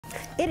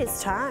It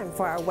is time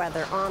for our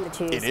weather on the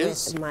Tuesday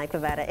with Mike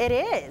Pavetta. It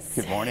is.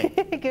 Good morning.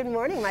 Good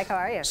morning, Mike. How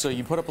are you? So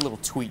you put up a little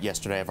tweet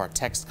yesterday of our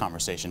text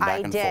conversation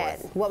back and forth. I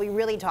did. What we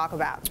really talk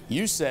about.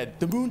 You said,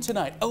 the moon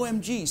tonight,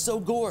 OMG, so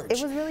gorge.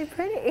 It was really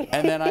pretty.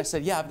 And then I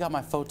said, yeah, I've got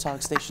my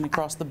photog station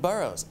across the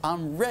boroughs.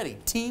 I'm ready.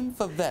 Team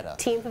Pavetta.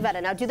 Team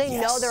Pavetta. Now, do they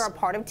know they're a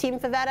part of Team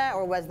Pavetta,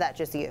 or was that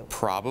just you?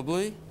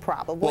 Probably.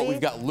 Probably. Well,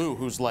 we've got Lou,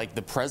 who's like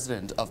the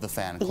president of the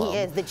fan club. He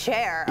is the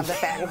chair of the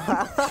fan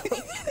club.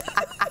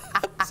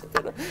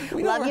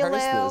 We don't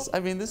rehearse this. I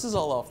mean, this is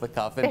all off the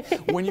cuff. And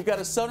when you've got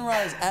a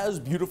sunrise as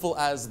beautiful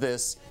as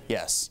this,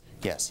 yes,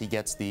 he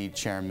gets the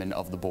Chairman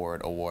of the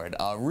Board award.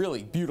 A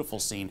really beautiful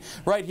scene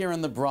right here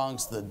in the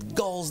Bronx. The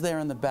gulls there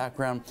in the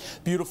background.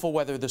 Beautiful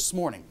weather this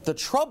morning. The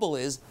trouble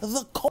is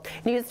the cold.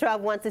 News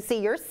 12 wants to see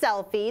your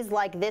selfies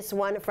like this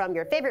one from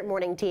your favorite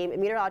morning team,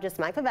 meteorologist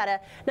Mike Pavetta,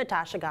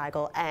 Natasha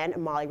Geigel, and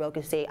Molly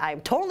Rokusi.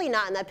 I'm totally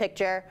not in that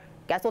picture.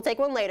 Guess we'll take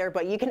one later,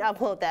 but you can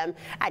upload them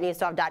at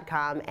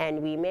news12.com, and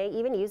we may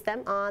even use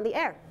them on the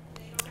air.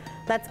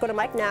 Let's go to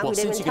Mike now. Well, Who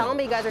didn't even tell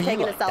me you guys are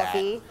taking a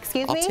selfie.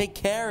 Excuse me? I'll take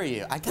care of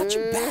you. I got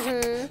your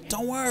back.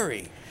 Don't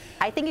worry.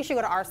 I think you should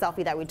go to our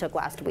selfie that we took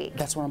last week.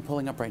 That's what I'm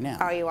pulling up right now.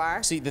 Oh, you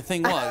are? See, the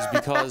thing was,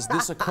 because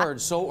this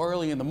occurred so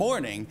early in the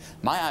morning,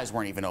 my eyes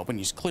weren't even open.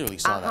 You clearly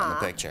saw that in the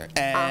picture.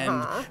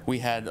 And we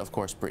had, of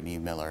course, Brittany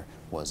Miller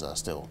was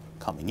still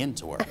coming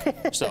into work.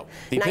 So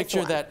the Nice picture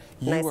one. that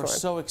you Nice were one.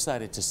 so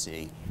excited to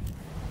see,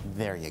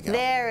 there you go.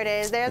 There it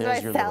is. There's my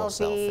your little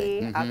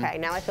selfie. selfie. Okay,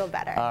 now I feel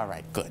better. All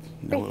right, good.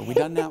 Are we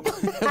done now?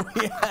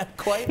 We had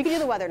quite. You can do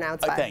the weather now.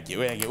 It's fine. Thank you.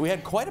 We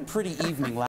had quite a pretty evening last